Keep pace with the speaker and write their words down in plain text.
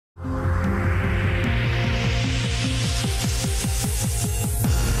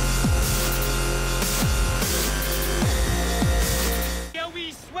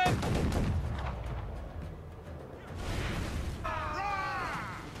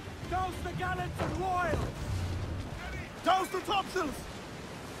Douse the gallants and royals! Douse the topsails!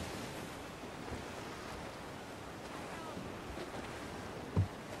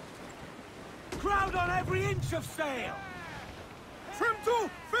 Crowd on every inch of sail! Trim to!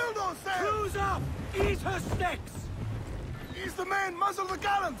 Fill those sails! Cruise up! Ease her sticks! Ease the men! Muzzle the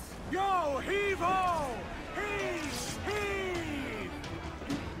gallants! Yo, heave-ho! Heave! Heave!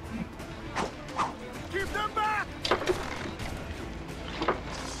 Keep them back!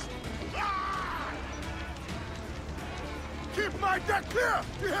 Keep my deck clear!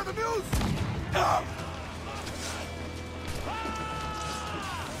 You hear the news?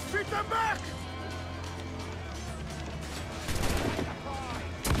 Beat them back!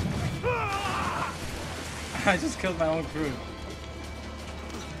 I just killed my own crew.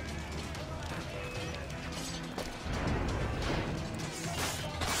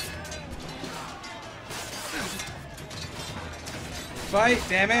 Fight,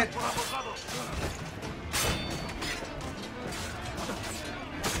 damn it!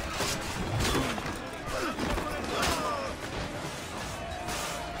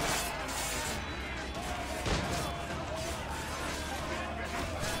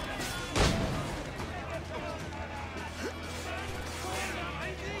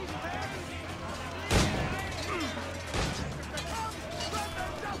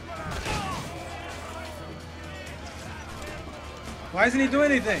 Why isn't he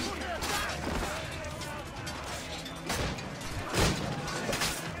doing anything?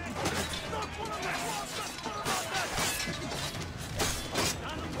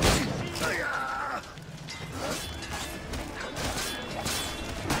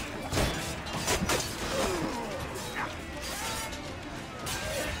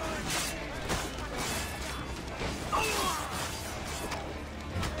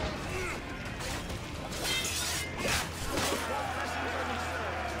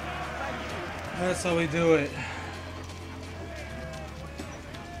 That's how we do it.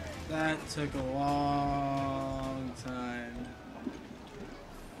 That took a long time.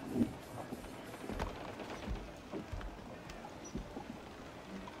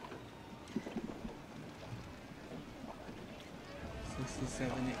 $60, $70,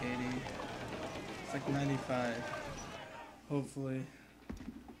 $80. It's like 95. Hopefully.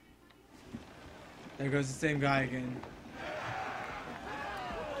 There goes the same guy again.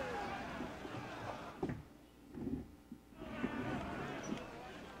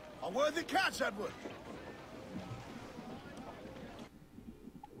 Worthy catch, Edward!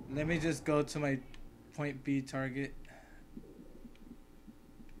 Let me just go to my point B target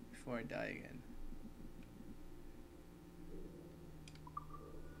before I die again.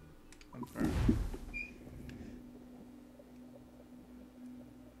 Confirm.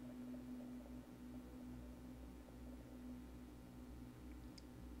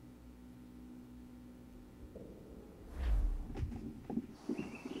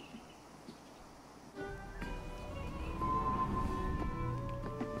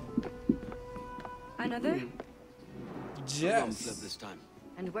 Another? Yes. This time.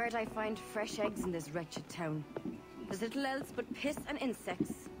 And where'd I find fresh eggs in this wretched town? There's little else but piss and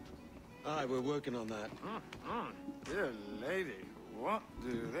insects. Aye, we're working on that. Dear lady, what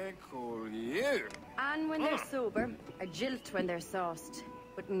do they call you? And when they're sober, a jilt when they're sauced,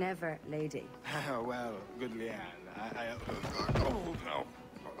 but never lady. Well, good Leanne. Oh, no.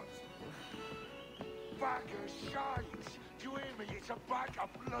 Bag of shite! Do you hear me? It's a bag of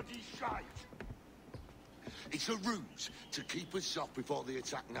bloody shite! It's a ruse to keep us off before they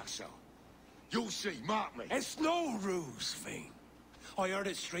attack Nassau. You'll see, mark me. It's no ruse, Fiend. I heard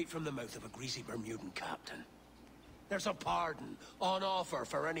it straight from the mouth of a greasy Bermudan captain. There's a pardon on offer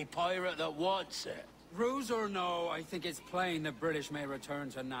for any pirate that wants it. Ruse or no, I think it's plain the British may return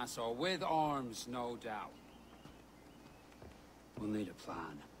to Nassau, with arms, no doubt. We'll need a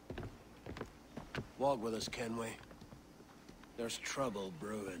plan. Walk with us, can we? There's trouble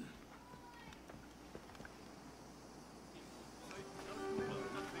brewing.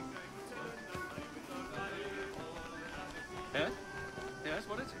 Yeah? Yes,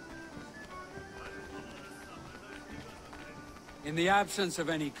 what is it? In the absence of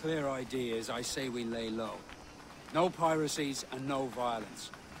any clear ideas, I say we lay low. No piracies and no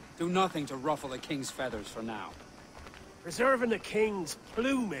violence. Do nothing to ruffle the king's feathers for now. Preserving the king's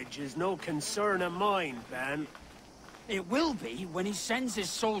plumage is no concern of mine, Ben. It will be when he sends his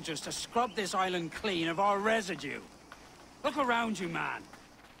soldiers to scrub this island clean of our residue. Look around you, man.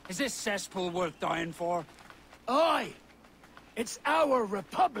 Is this cesspool worth dying for? Aye! It's our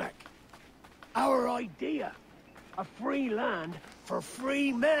republic! Our idea! A free land for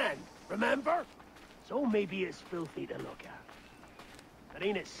free men, remember? So maybe it's filthy to look at. but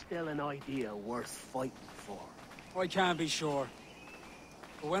ain't it still an idea worth fighting for? I can't be sure.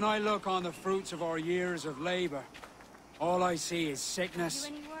 But when I look on the fruits of our years of labor, all I see is sickness,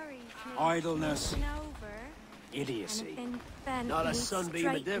 idleness, idiocy. Not a sunbeam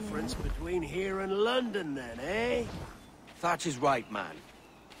of difference between here and London, then, eh? Thatch is right, man.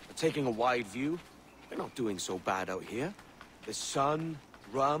 But taking a wide view, we're not doing so bad out here. There's sun,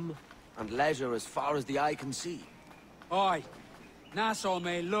 rum, and leisure as far as the eye can see. Aye, Nassau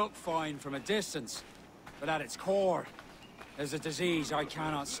may look fine from a distance, but at its core, there's a disease I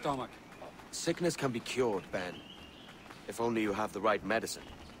cannot stomach. Sickness can be cured, Ben. If only you have the right medicine.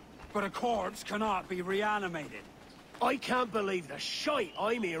 But a corpse cannot be reanimated. I can't believe the shite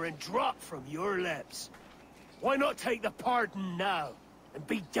I'm hearing drop from your lips. Why not take the pardon now, and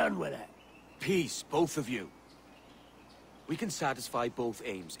be done with it? Peace, both of you. We can satisfy both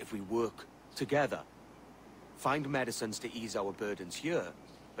aims if we work together. Find medicines to ease our burdens here,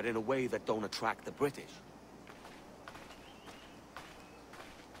 but in a way that don't attract the British.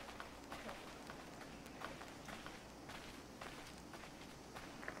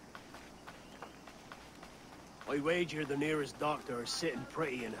 I wager the nearest doctor is sitting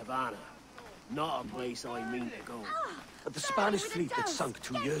pretty in Havana. Not a place I mean to go. But the Spanish fleet that sunk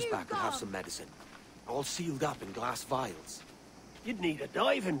 2 years back could have some medicine. All sealed up in glass vials. You'd need a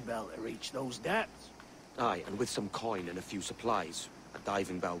diving bell to reach those depths. Aye, and with some coin and a few supplies, a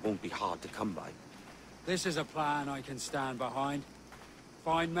diving bell won't be hard to come by. This is a plan I can stand behind.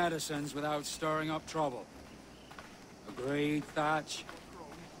 Find medicines without stirring up trouble. Agreed, Thatch?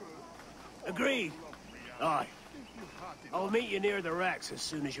 Agreed. Aye. I'll meet you near the wrecks as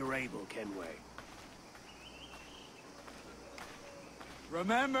soon as you're able, Kenway.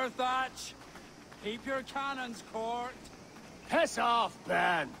 Remember, Thatch, keep your cannons court. Piss off,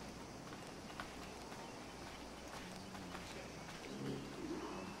 Ben!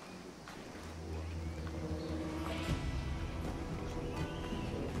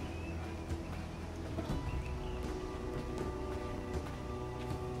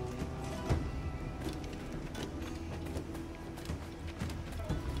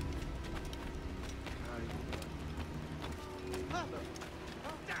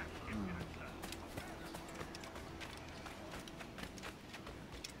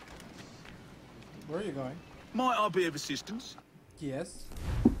 Where are you going? Might I be of assistance? Yes.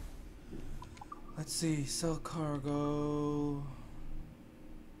 Let's see. Sell cargo.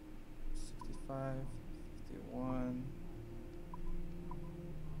 65, 51.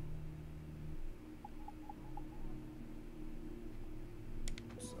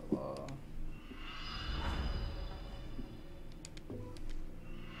 Sell.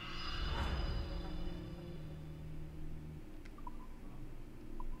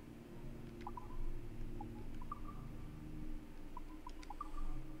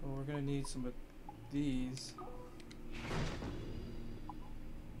 We're gonna need some of these.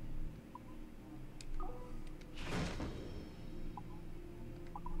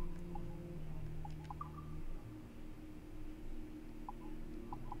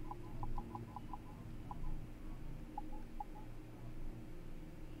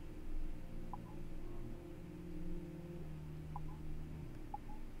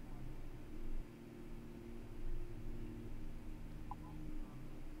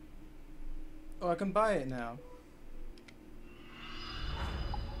 Oh, I can buy it now.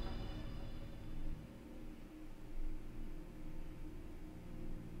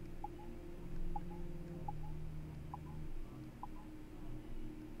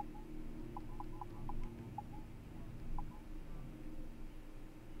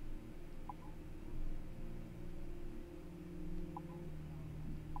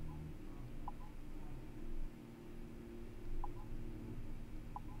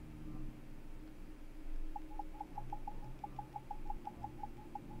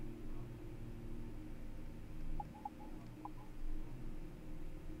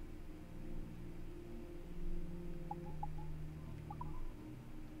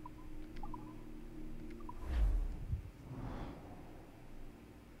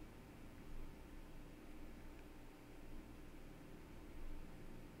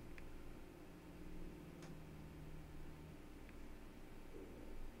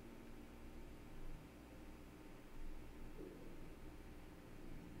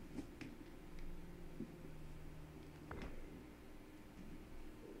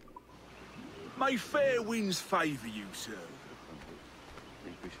 May fair winds favour you, sir.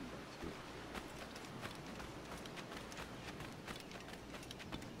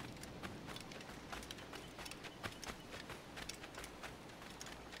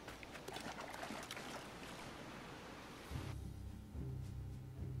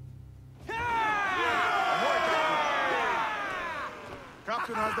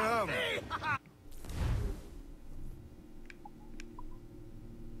 How's the home?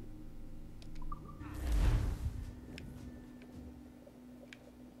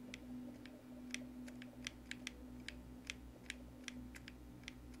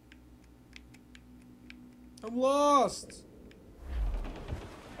 I'm lost.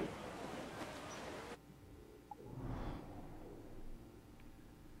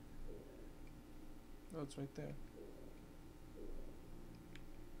 Oh, it's right there.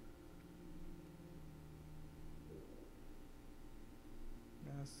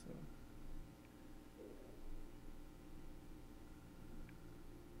 NASA.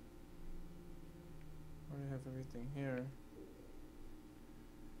 I already have everything here.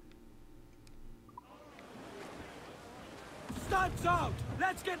 Studs out!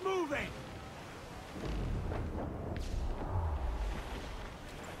 Let's get moving!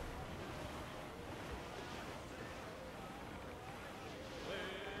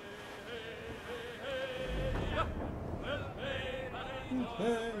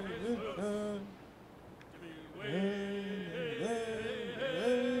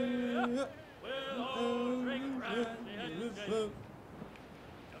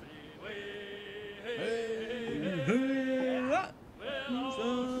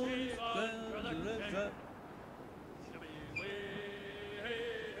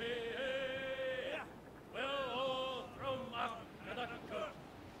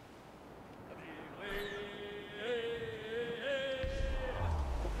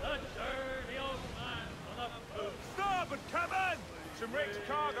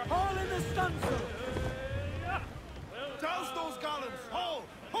 Haul in the stunsail! Douse those gallons! Haul!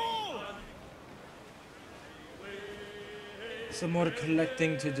 Haul! Some more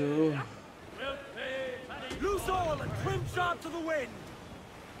collecting to do. Loose all and trim sharp to the wind!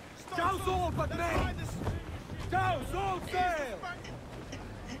 Douse all but men! Douse all sail!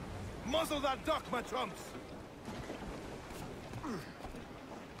 Muzzle that duck, my trumps!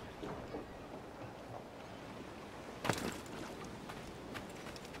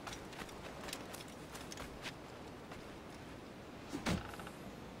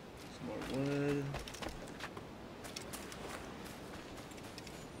 Some more wood.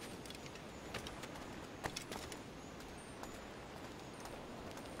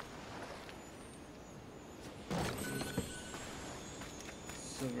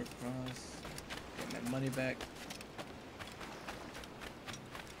 Silver cross. Get my money back.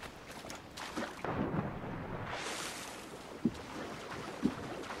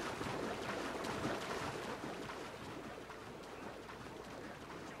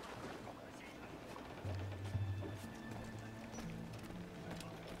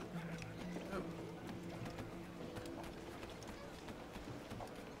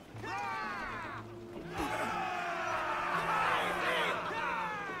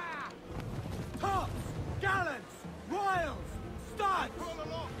 Tops! Gallants! Royals! Studs! Roll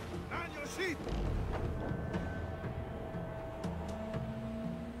along! Man your sheep!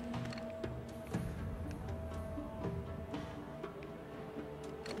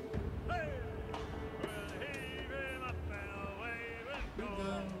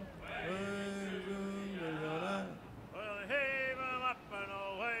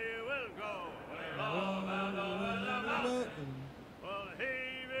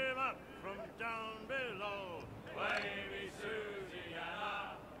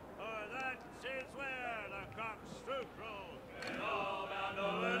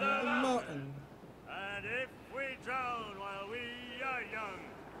 Mountain. And if we drown while we are young,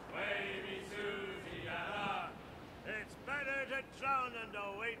 wavy Susiana, it's better to drown than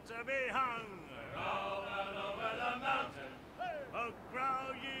to wait to be hung. Roll down over the mountain. Oh,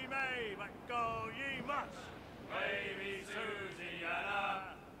 growl ye may, but go ye must. Wavy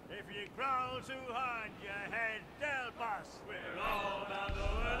Susiana, if you growl too hard, your head they'll bust. We're all bound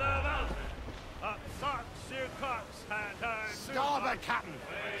over the mountain. Up socks, you cocks, and turn. Starboard, Captain!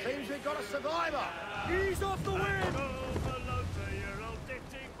 Seems we got a survivor! Ease off the wind! Go below to your old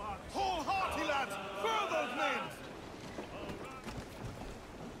ditty box. Haul hearty, lads! Furl those names!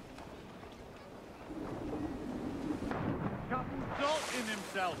 Captain Dot in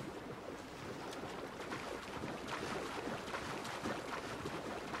himself.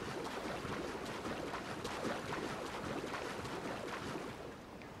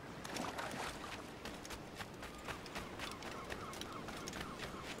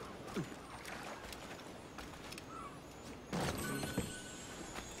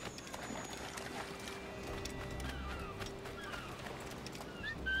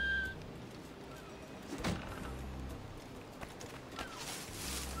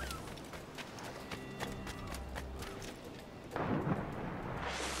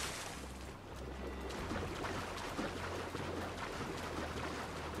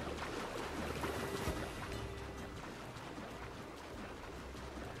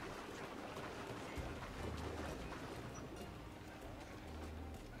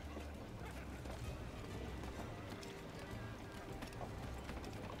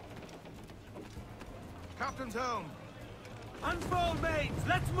 captain's helm. Unfold, mates!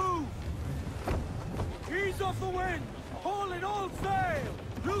 Let's move! Ease off the wind! Haul in all sail!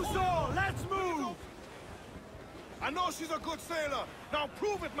 Loose all! Let's move! I know she's a good sailor. Now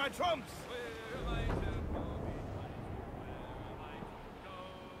prove it, my trumps!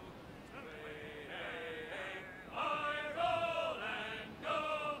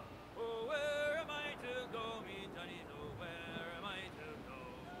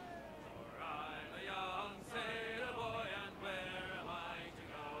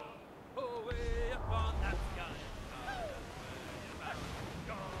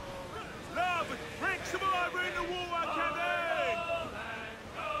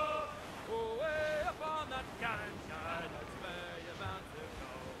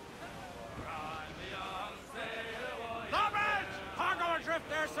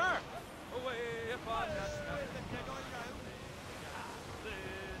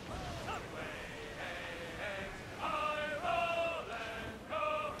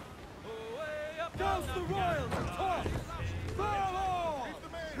 Douse the royals and tops! Furl all!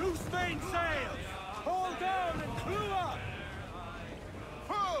 Loose main sails! Haul down and clew up!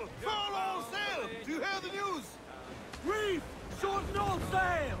 Furl! Furl all sail! Do you hear the news? Reef! Shorten all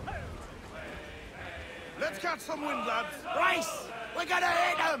sail! Let's catch some wind, lads! Rice! We're gonna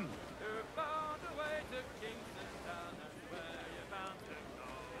hit them!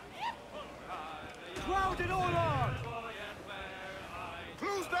 Crowd it all on!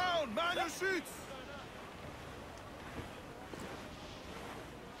 Close down! Man your sheets!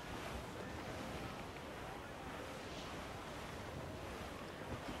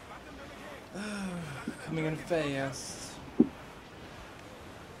 Coming in fast.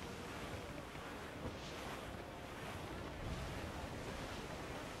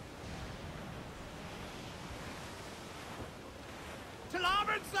 To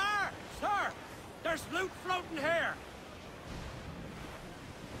larboard, sir! Sir! There's loot floating here!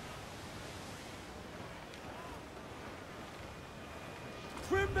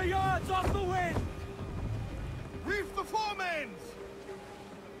 Trim the yards off the wind! Reef the foremains!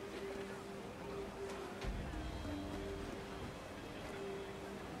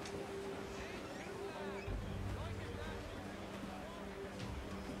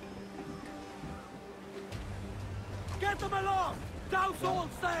 Get them aloft! Douse all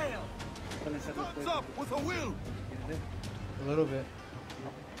sail! Guns up with a will! A little bit.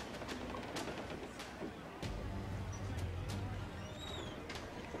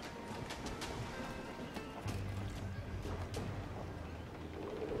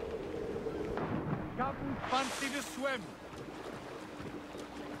 Captain, fancy to swim!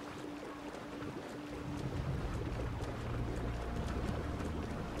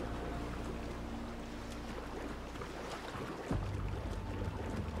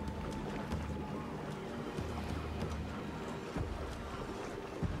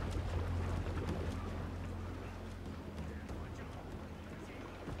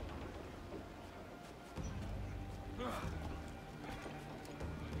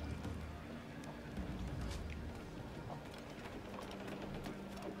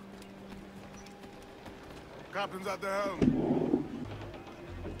 Captain's at the helm.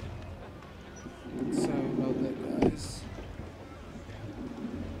 Sorry about that, guys.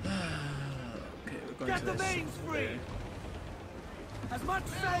 Okay, we're going Get to the this. mains free! As much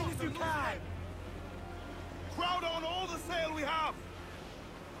sail as you can! Crowd on all the sail we have!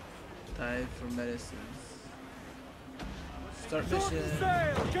 Dive for medicines. Start Shorten mission.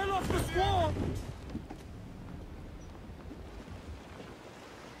 sail! Get off the squall!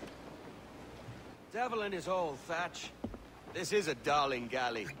 Devil in his hole, Thatch. This is a darling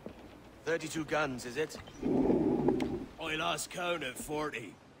galley. 32 guns, is it? I lost count at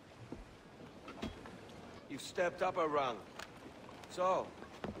 40. You've stepped up a rung. So,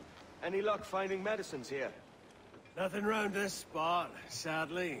 any luck finding medicines here? Nothing round this spot,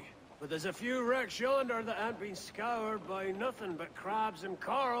 sadly. But there's a few wrecks yonder that ain't been scoured by nothing but crabs and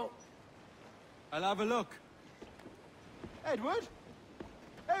coral. I'll have a look. Edward?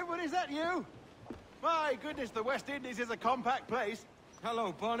 Edward, is that you? My goodness, the West Indies is a compact place.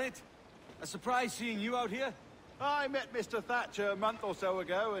 Hello, Bonnet. A surprise seeing you out here. I met Mr. Thatcher a month or so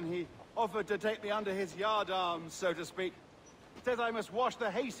ago, and he offered to take me under his yardarms, so to speak. Says I must wash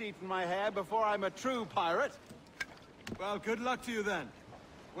the hayseed from my hair before I'm a true pirate. Well, good luck to you then.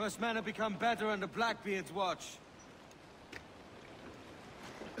 Worst men have become better under Blackbeard's watch.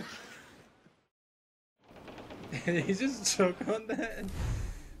 Did he just choke on that?